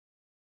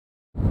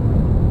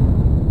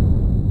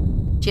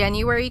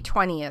January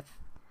 20th.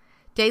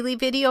 Daily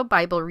Video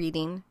Bible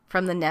Reading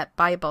from the Net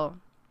Bible.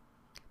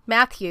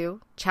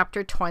 Matthew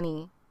chapter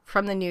 20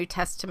 from the New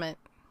Testament.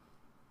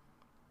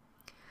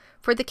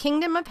 For the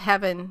kingdom of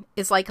heaven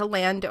is like a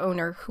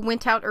landowner who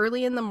went out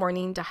early in the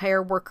morning to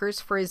hire workers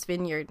for his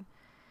vineyard.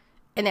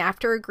 And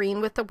after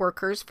agreeing with the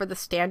workers for the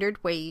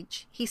standard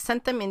wage, he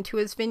sent them into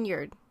his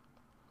vineyard.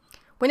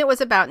 When it was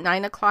about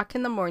 9 o'clock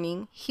in the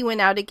morning, he went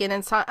out again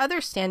and saw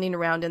others standing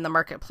around in the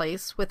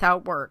marketplace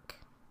without work.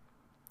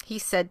 He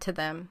said to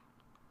them,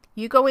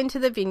 "You go into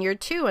the vineyard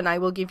too, and I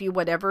will give you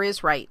whatever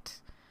is right."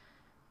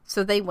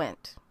 So they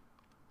went.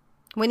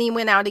 When he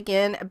went out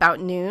again about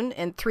noon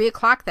and 3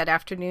 o'clock that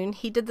afternoon,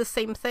 he did the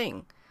same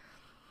thing.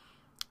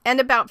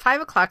 And about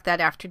 5 o'clock that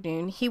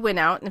afternoon, he went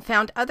out and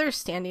found others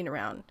standing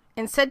around,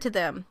 and said to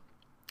them,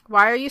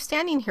 "Why are you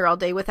standing here all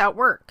day without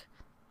work?"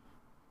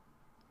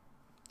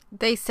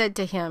 They said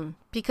to him,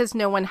 "Because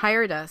no one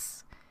hired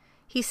us."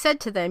 He said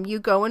to them, "You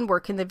go and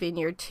work in the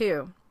vineyard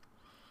too."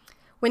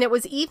 When it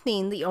was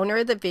evening, the owner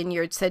of the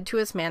vineyard said to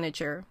his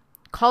manager,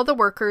 "Call the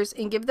workers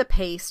and give the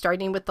pay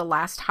starting with the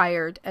last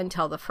hired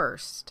until the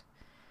first."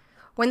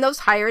 When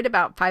those hired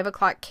about 5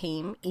 o'clock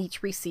came,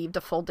 each received a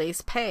full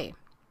day's pay.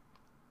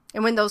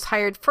 And when those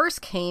hired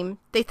first came,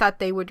 they thought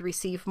they would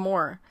receive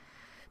more,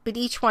 but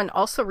each one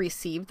also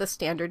received the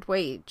standard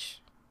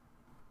wage.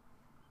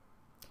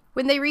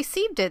 When they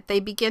received it, they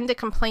began to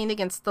complain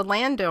against the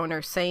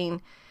landowner,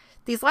 saying,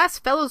 "These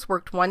last fellows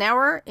worked 1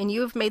 hour, and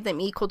you have made them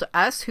equal to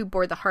us who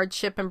bore the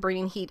hardship and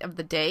burning heat of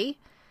the day?"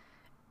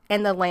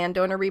 And the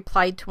landowner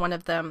replied to one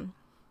of them,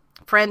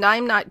 "Friend, I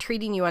am not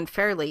treating you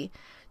unfairly.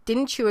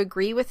 Didn't you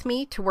agree with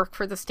me to work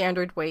for the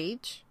standard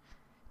wage?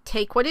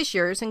 Take what is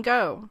yours and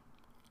go.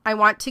 I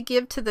want to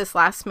give to this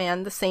last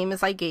man the same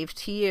as I gave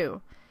to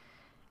you.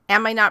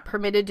 Am I not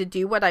permitted to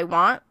do what I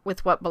want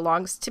with what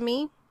belongs to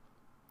me?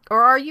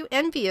 Or are you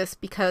envious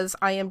because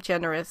I am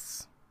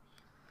generous?"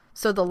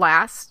 So the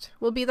last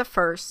will be the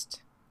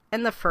first,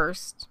 and the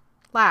first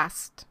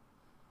last.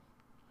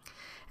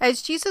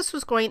 As Jesus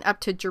was going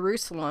up to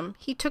Jerusalem,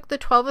 he took the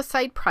 12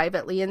 aside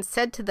privately and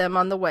said to them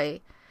on the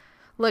way,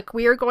 "Look,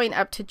 we are going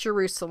up to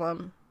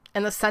Jerusalem,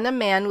 and the Son of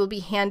Man will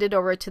be handed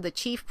over to the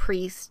chief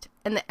priests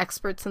and the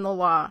experts in the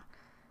law.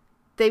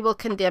 They will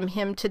condemn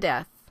him to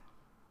death,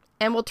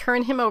 and will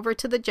turn him over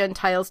to the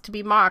Gentiles to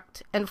be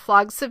mocked and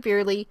flogged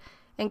severely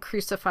and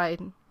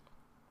crucified.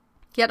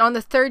 Yet on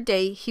the third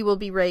day he will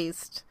be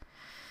raised."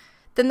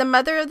 Then the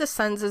mother of the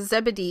sons of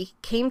Zebedee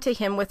came to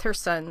him with her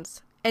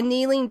sons, and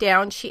kneeling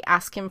down she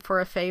asked him for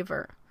a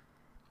favor.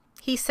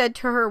 He said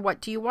to her,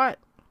 "What do you want?"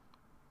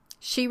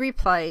 She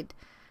replied,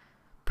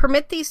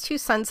 "Permit these 2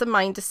 sons of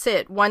mine to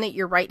sit, one at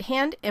your right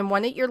hand and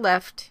one at your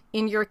left,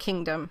 in your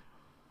kingdom."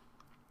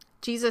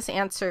 Jesus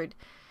answered,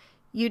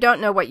 "You don't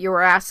know what you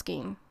are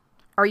asking.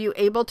 Are you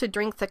able to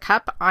drink the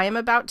cup I am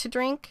about to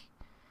drink?"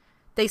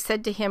 They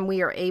said to him,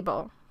 "We are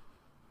able."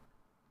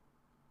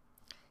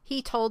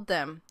 He told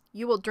them,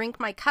 "You will drink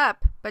my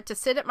cup, but to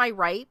sit at my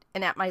right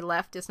and at my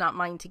left is not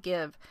mine to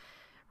give.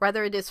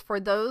 Rather it is for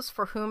those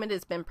for whom it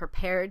has been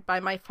prepared by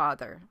my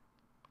Father."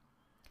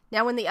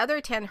 Now when the other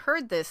 10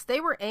 heard this,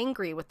 they were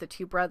angry with the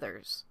 2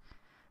 brothers.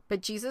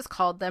 But Jesus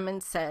called them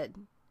and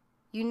said,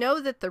 "You know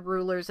that the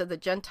rulers of the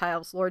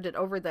Gentiles lord it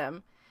over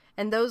them,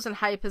 and those in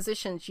high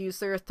positions use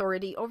their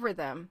authority over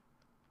them.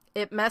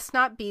 It must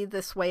not be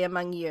this way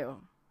among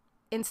you.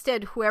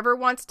 Instead, whoever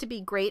wants to be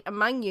great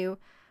among you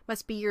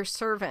must be your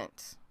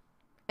servant,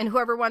 and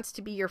whoever wants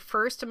to be your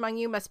first among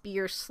you must be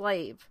your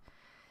slave,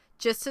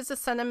 just as the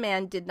Son of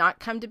Man did not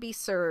come to be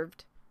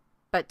served,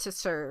 but to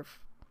serve,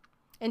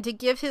 and to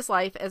give his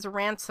life as a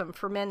ransom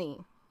for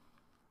many."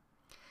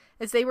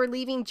 As they were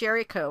leaving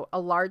Jericho, a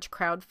large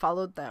crowd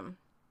followed them.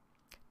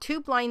 2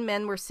 blind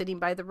men were sitting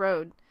by the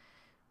road.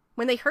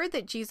 When they heard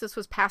that Jesus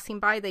was passing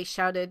by, they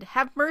shouted,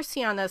 "Have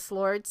mercy on us,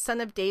 Lord,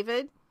 Son of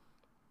David."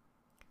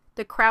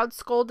 The crowd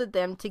scolded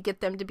them to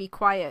get them to be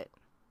quiet,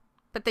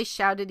 but they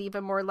shouted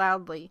even more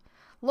loudly,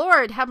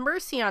 "Lord, have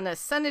mercy on us,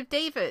 Son of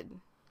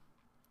David."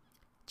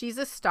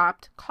 Jesus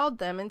stopped, called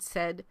them, and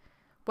said,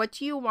 "What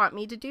do you want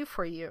me to do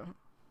for you?"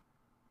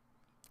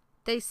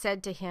 They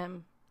said to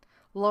him,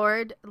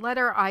 "Lord, let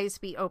our eyes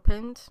be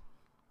opened."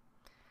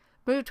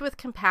 Moved with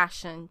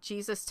compassion,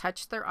 Jesus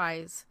touched their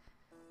eyes.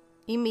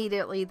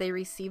 Immediately they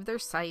received their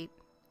sight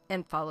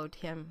and followed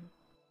him.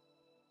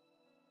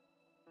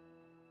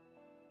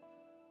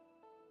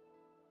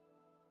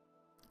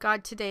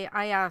 God, today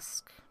I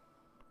ask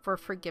for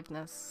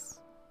forgiveness.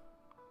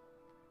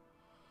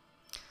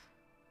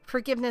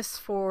 Forgiveness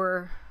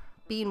for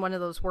being one of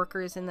those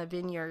workers in the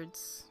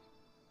vineyards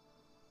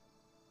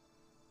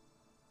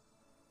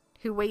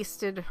who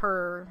wasted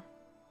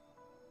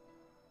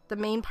the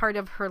main part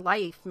of her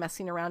life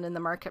messing around in the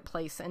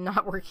marketplace and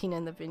not working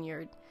in the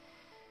vineyard.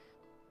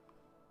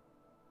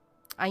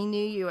 I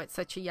knew you at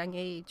such a young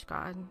age,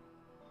 God.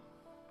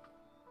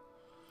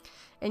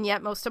 And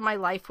yet most of my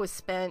life was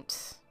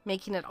spent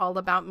making it all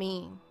about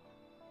me,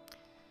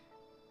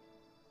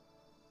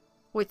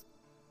 with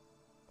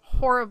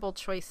horrible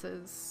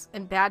choices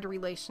and bad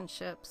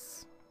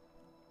relationships.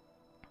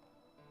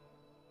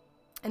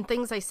 and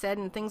things I said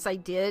and things I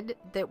did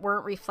that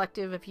weren't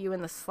reflective of you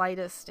in the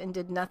slightest and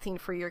did nothing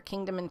for your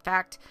kingdom. In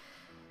fact,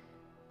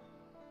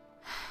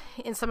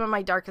 in some of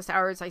my darkest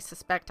hours, I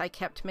suspect I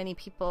kept many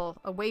people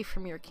away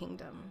from your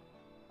kingdom.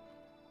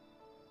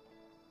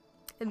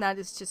 And that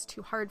is just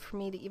too hard for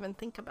me to even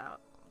think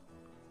about.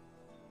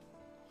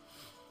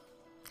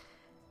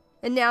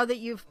 And now that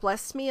you've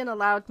blessed me and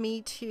allowed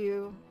me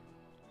to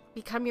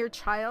become your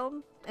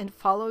child and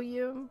follow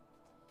you,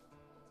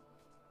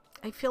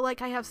 I feel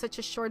like I have such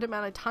a short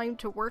amount of time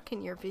to work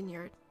in your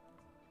vineyard.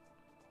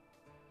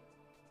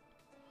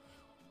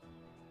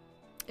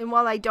 And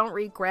while I don't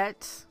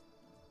regret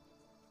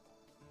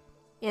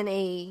in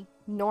a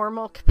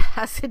normal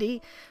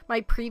capacity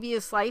my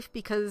previous life,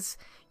 because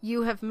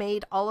you have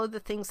made all of the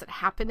things that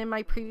happened in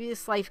my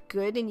previous life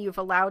good, and you've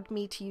allowed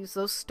me to use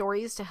those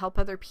stories to help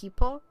other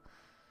people,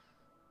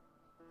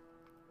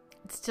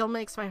 it still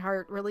makes my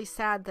heart really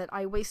sad that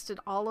I wasted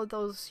all of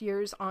those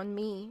years on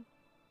me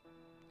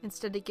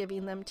instead of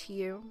giving them to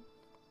you.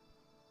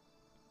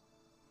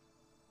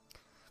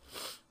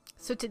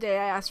 So today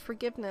I ask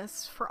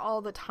forgiveness for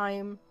all the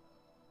time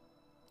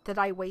that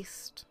I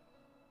waste.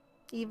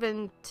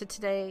 Even to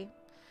today,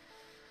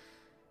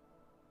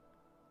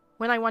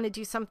 when I want to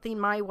do something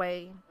my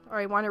way, or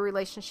I want a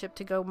relationship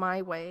to go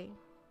my way,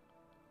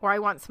 or I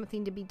want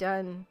something to be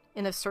done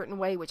in a certain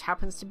way, which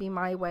happens to be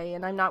my way,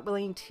 and I'm not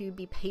willing to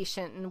be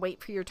patient and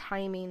wait for your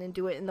timing and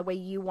do it in the way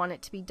you want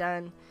it to be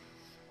done.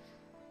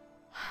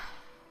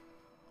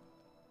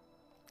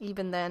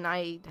 Even then,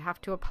 I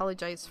have to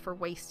apologize for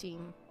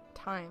wasting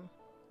time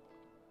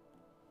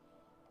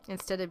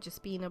instead of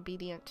just being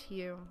obedient to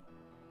you.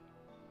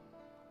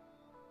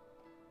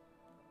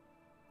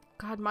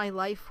 God, my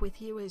life with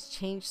you has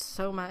changed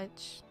so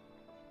much.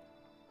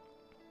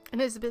 And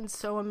it has been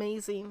so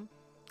amazing.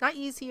 Not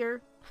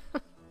easier.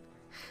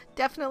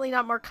 Definitely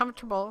not more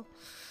comfortable.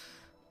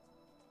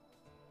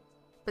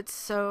 But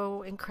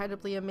so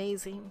incredibly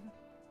amazing.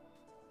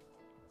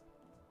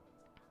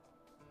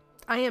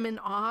 I am in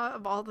awe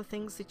of all the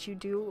things that you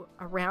do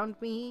around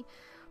me,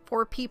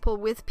 for people,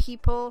 with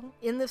people,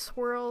 in this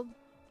world,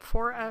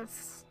 for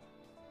us.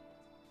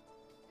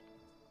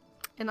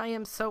 And I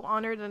am so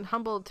honored and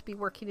humbled to be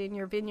working in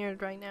your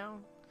vineyard right now.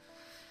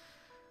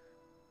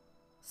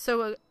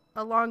 So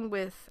along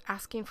with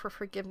asking for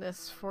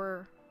forgiveness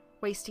for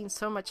wasting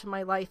so much of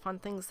my life on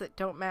things that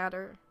don't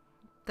matter,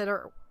 that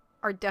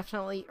are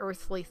definitely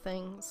earthly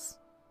things,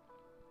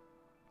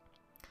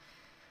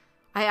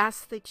 I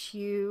ask that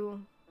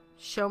you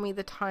show me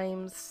the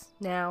times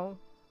now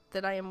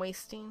that I am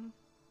wasting,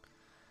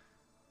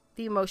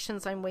 the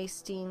emotions I'm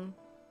wasting,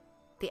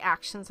 the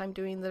actions I'm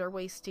doing that are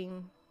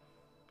wasting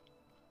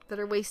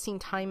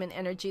time and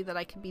energy that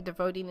I could be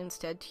devoting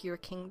instead to your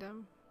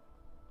kingdom.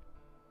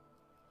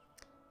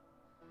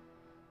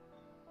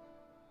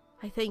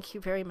 I thank you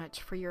very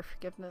much for your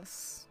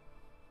forgiveness,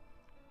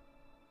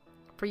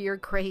 for your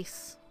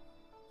grace,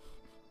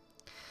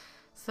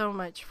 so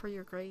much for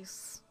your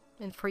grace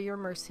and for your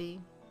mercy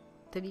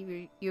that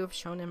you have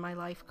shown in my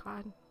life,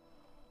 God.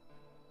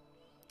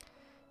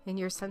 In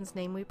your Son's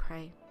name we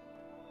pray.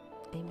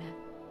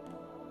 Amen.